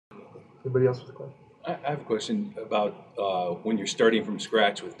Anybody else with a question? I have a question about when you're starting from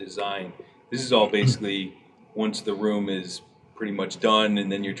scratch with design. This is all basically once the room is pretty much done,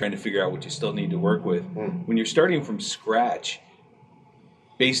 and then you're trying to figure out what you still need to work with. When you're starting from scratch,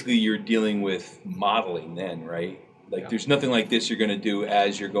 basically you're dealing with modeling then, right? Like there's nothing like this you're going to do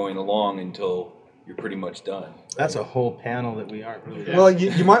as you're going along until you're pretty much done. That's a whole panel that we aren't really. Well,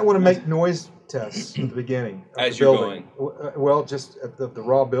 you might want to make noise tests at the beginning of As the you're building. Well, just at the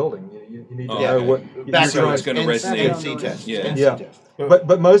raw building, you need to know what background's going to resonate. NC test. Yeah. NC test.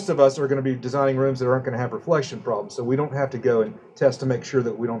 But most of us are going to be designing rooms that aren't going to have reflection problems, so we don't have to go and test to make sure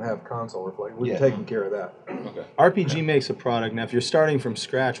that we don't have console reflection. We've taken care of that. Okay. RPG makes a product. Now, if you're starting from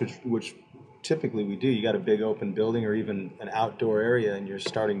scratch, which typically we do, you got a big open building or even an outdoor area and you're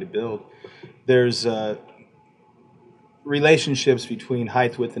starting to build, there's relationships between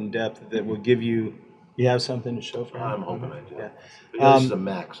height, width, and depth that will give you have something to show for me? I'm hoping I do. Yeah. But this is a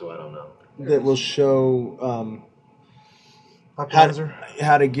Mac, so I don't know. That will show Optimizer?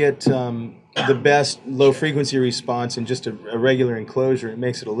 how to get the best low frequency response in just a regular enclosure. It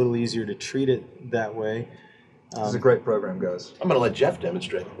makes it a little easier to treat it that way. This is a great program, guys. I'm going to let Jeff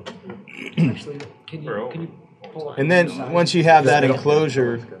demonstrate. Actually, can you pull up And then once you have that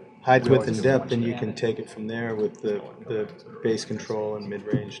enclosure, height, width, and depth, then you can take it from there with the bass control and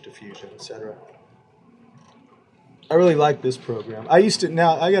mid-range diffusion, etc. I really like this program. I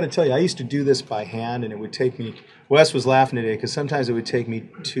got to tell you, I used to do this by hand, and it would take me, Wes was laughing today, because sometimes it would take me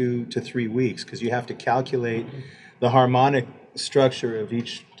 2 to 3 weeks, because you have to calculate the harmonic structure of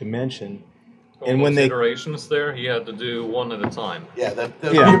each dimension. And when iterations there, he had to do one at a time. Yeah, the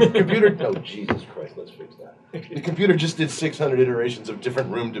computer. Oh, Jesus Christ! Let's fix that. The computer just did 600 iterations of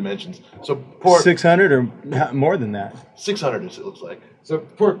different room dimensions. So poor 600 or more than that. 600, it looks like. So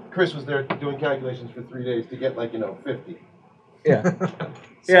poor Chris was there doing calculations for 3 days to get 50. Yeah.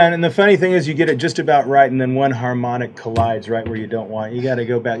 Yeah, and the funny thing is you get it just about right, and then one harmonic collides right where you don't want it. You got to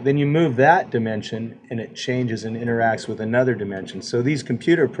go back. Then you move that dimension, and it changes and interacts with another dimension. So these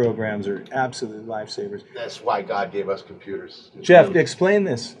computer programs are absolute lifesavers. That's why God gave us computers. Jeff, explain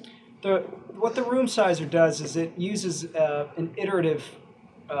this. What the room sizer does is it uses an iterative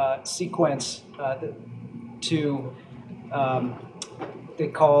sequence to they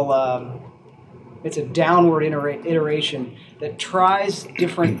call it's a downward iteration that tries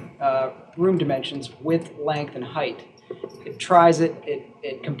different room dimensions, width, length, and height. It tries it.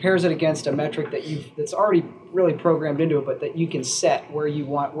 It compares it against a metric that's already really programmed into it, but that you can set where you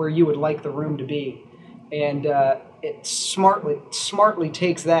would like the room to be, and it smartly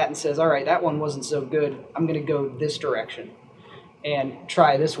takes that and says, all right, that one wasn't so good. I'm going to go this direction and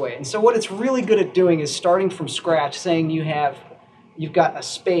try this way. And so what it's really good at doing is starting from scratch, saying you've got a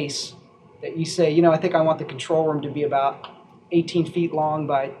space that you say, I think I want the control room to be about 18 feet long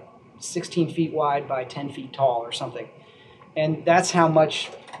by 16 feet wide by 10 feet tall or something. And that's how much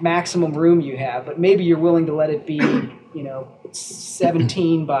maximum room you have. But maybe you're willing to let it be,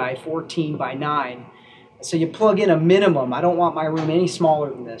 17 by 14 by 9. So you plug in a minimum. I don't want my room any smaller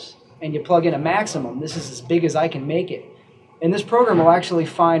than this. And you plug in a maximum. This is as big as I can make it. And this program will actually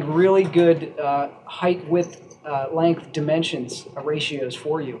find really good height, width, length, dimensions, ratios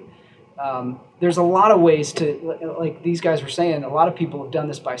for you. There's a lot of ways to, like these guys were saying, a lot of people have done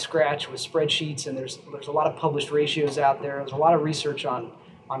this by scratch with spreadsheets, and there's a lot of published ratios out there. There's a lot of research on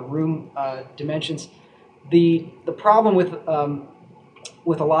room dimensions. The problem with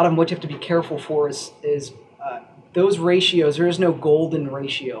a lot of them, what you have to be careful for is those ratios. There is no golden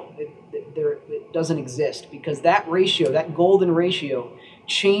ratio. It doesn't exist, because that ratio, that golden ratio,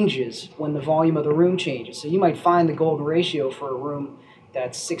 changes when the volume of the room changes. So you might find the golden ratio for a room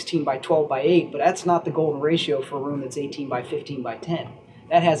that's 16 by 12 by 8, but that's not the golden ratio for a room that's 18 by 15 by 10.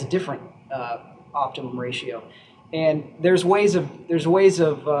 That has a different optimum ratio. And there's ways of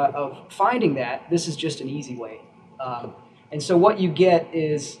finding that. This is just an easy way. And so what you get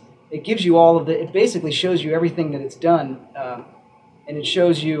is, it gives you it basically shows you everything that it's done, and it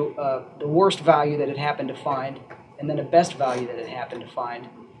shows you the worst value that it happened to find, and then the best value that it happened to find.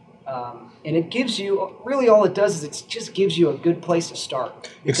 And it gives you, really all it does is it just gives you a good place to start,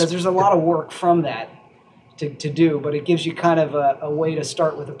 because there's a lot of work from that to do, but it gives you kind of a way to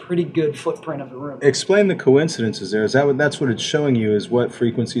start with a pretty good footprint of the room. Explain the coincidences there. Is that's what it's showing you, is what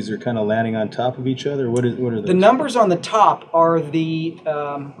frequencies are kind of landing on top of each other? What are those? The numbers on the top are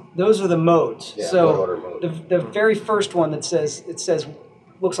those are the modes. Yeah, so the very first one that says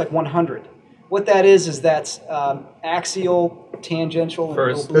looks like 100. What that is that's axial, tangential,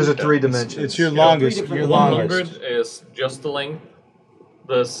 First, and There's a 3 dimensions. It's your longest. Your 100 longest. is just the length.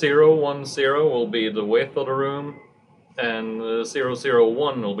 The 010 will be the width of the room. and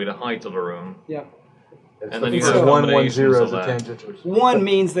 001 will be the height of the room. Yeah. And then you So have 110 is combinations a of that. tangent. One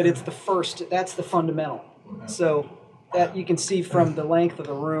means that it's the first. That's the fundamental. So that you can see from the length of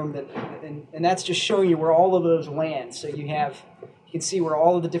the room that, and that's just showing you where all of those land. So you can see where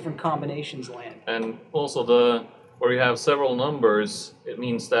all of the different combinations land. And also where you have several numbers, it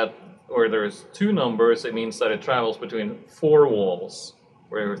means that, where there's 2 numbers, it means that it travels between 4 walls.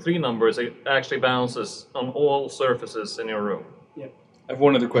 Where there are 3 numbers, it actually bounces on all surfaces in your room. Yeah. I have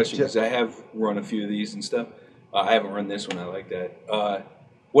one other question because I have run a few of these and stuff. I haven't run this one. I like that.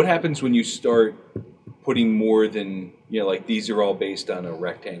 What happens when you start putting more than, like these are all based on a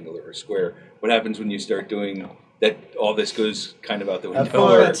rectangle or a square? What happens when you start doing that? All this goes kind of out the window.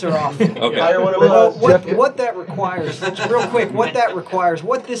 All bets are off. Okay. Well, what that requires, real quick,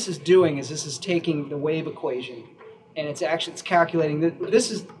 what this is doing is this is taking the wave equation, and it's calculating.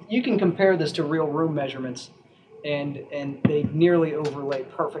 You can compare this to real room measurements, and they nearly overlay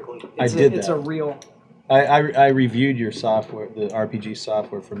perfectly. It's a real. I reviewed your software, the RPG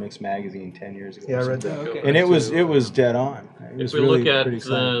software for Mix Magazine 10 years ago. Yeah, I read that. Okay. And it was dead on. If we look at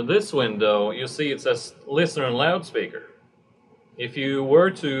this window, you see it says listener and loudspeaker. If you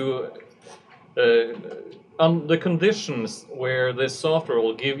were to, on the conditions where this software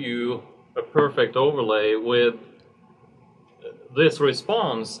will give you a perfect overlay with this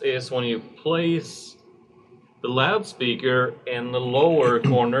response is when you place the loudspeaker in the lower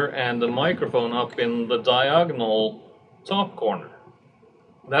corner and the microphone up in the diagonal top corner.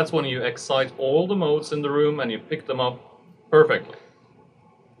 That's when you excite all the modes in the room and you pick them up perfectly.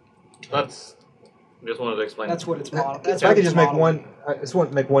 Just wanted to explain. That's what it's modeled. If I could just make one, I just want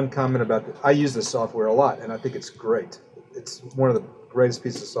to make one comment about this. I use this software a lot, and I think it's great. It's one of the greatest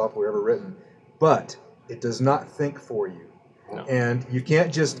pieces of software ever written, but it does not think for you. No. And you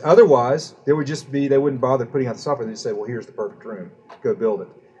can't just, otherwise, they wouldn't bother putting out the software. They'd say, well, here's the perfect room. Go build it.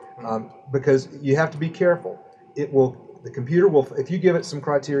 Because you have to be careful. The computer will, if you give it some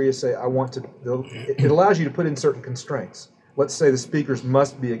criteria, say, it allows you to put in certain constraints. Let's say the speakers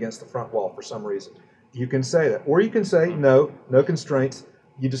must be against the front wall for some reason. You can say that. Or you can say, no constraints.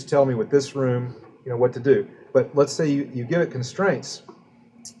 You just tell me with this room, what to do. But let's say you give it constraints.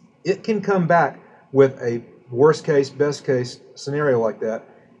 It can come back with a worst case, best case scenario like that,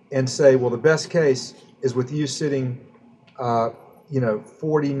 and say, well, the best case is with you sitting,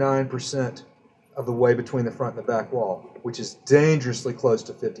 49% of the way between the front and the back wall, which is dangerously close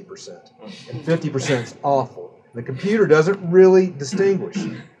to 50%. And 50% is awful. The computer doesn't really distinguish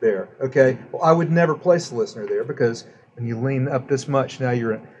there, okay? Well, I would never place the listener there because when you lean up this much, now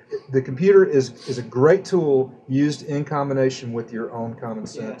the computer is a great tool used in combination with your own common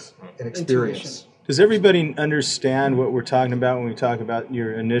sense and experience. Intuition. Does everybody understand what we're talking about when we talk about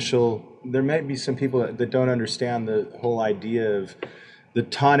your initial? There might be some people that don't understand the whole idea of the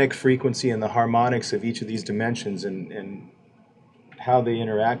tonic frequency and the harmonics of each of these dimensions and how they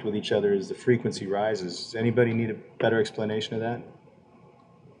interact with each other as the frequency rises. Does anybody need a better explanation of that?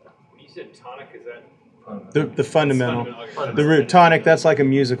 When you said tonic, is that? The fundamental. The root tonic, that's like a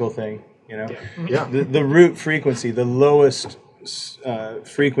musical thing, Yeah. The root frequency, the lowest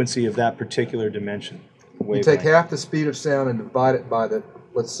frequency of that particular dimension. You take half the speed of sound and divide it by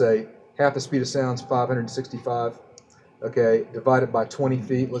let's say, half the speed of sound is 565. Okay, divide it by 20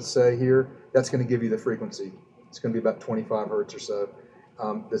 feet, let's say here. That's going to give you the frequency. It's going to be about 25 hertz or so.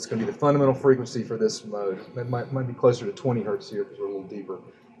 That's going to be the fundamental frequency for this mode. It might be closer to 20 hertz here because we're a little deeper.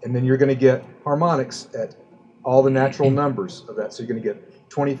 And then you're going to get harmonics at all the natural numbers of that. So you're going to get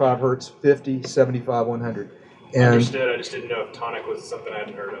 25 hertz, 50, 75, 100. And understood. I just didn't know if tonic was something I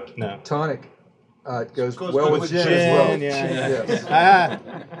hadn't heard of. No. Tonic goes well with gin as well. Yeah.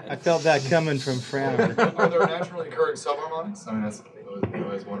 I felt that coming from Fran. Are there naturally occurring subharmonics? I mean, I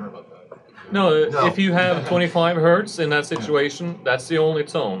always wonder about that. No, if you have 25 hertz in that situation, that's the only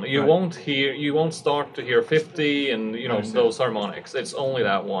tone. You won't start to hear 50 and those harmonics. It's only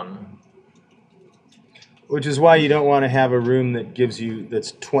that one. Which is why you don't want to have a room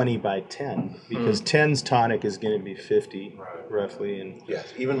that's 20 by 10, because 10's tonic is going to be 50 roughly, and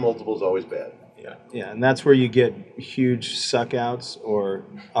yes, even multiple is always bad. Yeah, and that's where you get huge suckouts or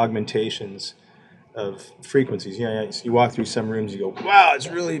augmentations of frequencies. So you walk through some rooms, you go, wow, it's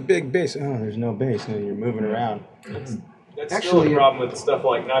really big bass. Oh, there's no bass, and you're moving around. That's still a problem with stuff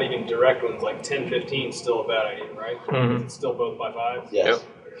like not even direct ones, like 10, 15 is still a bad idea, right? It's still both by 5? Yes. Yep.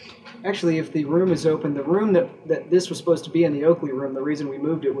 Actually, if the room is open, the room that this was supposed to be in, the Oakley room, the reason we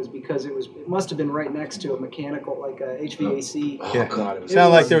moved it was because it must have been right next to a mechanical, like a HVAC. Yeah. God, it was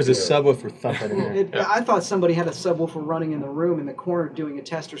Sounded like there was a subwoofer thumping in there. I thought somebody had a subwoofer running in the room in the corner doing a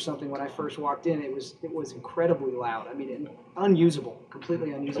test or something when I first walked in. It was incredibly loud. I mean, unusable,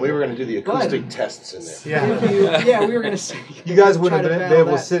 completely unusable. We were going to do the acoustic tests in there. Yeah. We were going to say. You guys wouldn't try have to been able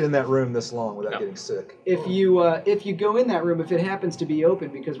battle to sit in that room this long without getting sick. If you go in that room, if it happens to be open,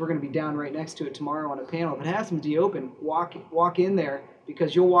 because we're going to be down right next to it tomorrow on a panel, if it happens to be open, walk in there,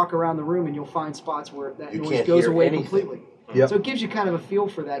 because you'll walk around the room and you'll find spots where that noise goes away completely. Yep. So it gives you kind of a feel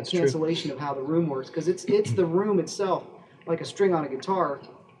for that cancellation of how the room works, because it's the room itself, like a string on a guitar.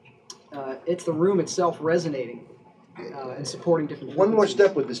 It's the room itself resonating and supporting different. One more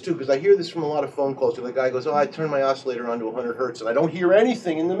step with this too, because I hear this from a lot of phone calls where the guy goes, "Oh, I turn my oscillator on to 100 hertz and I don't hear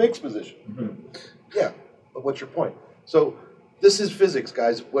anything in the mix position." Mm-hmm. Yeah, but what's your point? So this is physics,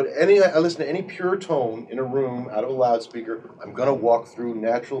 guys. I listen to any pure tone in a room out of a loudspeaker, I'm going to walk through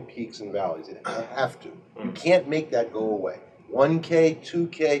natural peaks and valleys. I have to. You can't make that go away. 1K,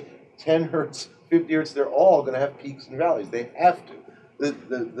 2K, 10 hertz, 50 hertz, they're all going to have peaks and valleys. They have to.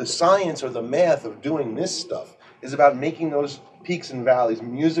 The science or the math of doing this stuff is about making those peaks and valleys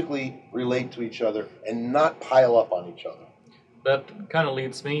musically relate to each other and not pile up on each other. That kind of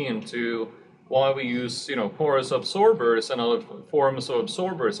leads me into why we use, porous absorbers and other forms of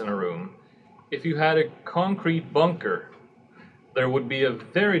absorbers in a room. If you had a concrete bunker, there would be a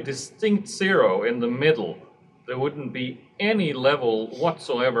very distinct zero in the middle. There wouldn't be any level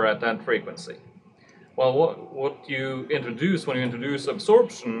whatsoever at that frequency. Well, what you introduce when you introduce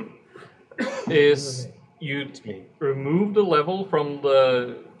absorption is you remove the level from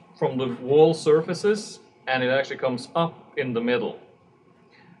the wall surfaces, and it actually comes up in the middle.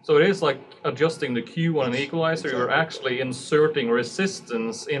 So it is like adjusting the Q on an equalizer. Exactly. You're actually inserting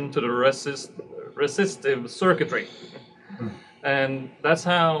resistance into the resistive circuitry, and that's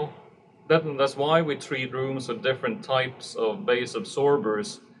why we treat rooms with different types of bass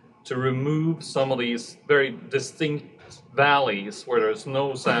absorbers, to remove some of these very distinct valleys where there's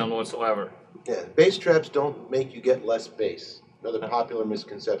no sound whatsoever. Yeah, bass traps don't make you get less bass. Another popular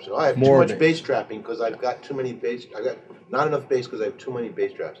misconception. I have too much bass trapping because I've got too many bass. I got not enough bass because I have too many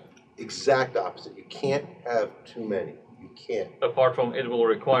bass traps. Exact opposite. You can't have too many. You can't. Apart from it will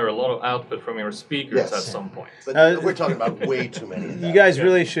require a lot of output from your speakers at some point. But we're talking about way too many. You guys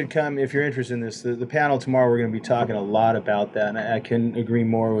really should come if you're interested in this. The panel tomorrow, we're going to be talking a lot about that, and I can agree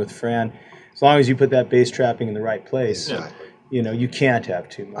more with Fran. As long as you put that bass trapping in the right place, you can't have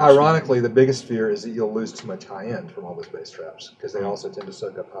too much. Ironically, the biggest fear is that you'll lose too much high end from all those bass traps, because they also tend to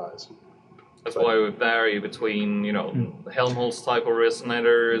soak up highs. That's why we vary between, Helmholtz type of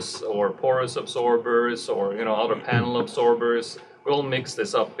resonators or porous absorbers or, other panel absorbers. We all mix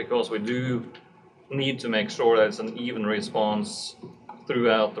this up because we do need to make sure that it's an even response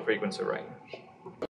throughout the frequency range.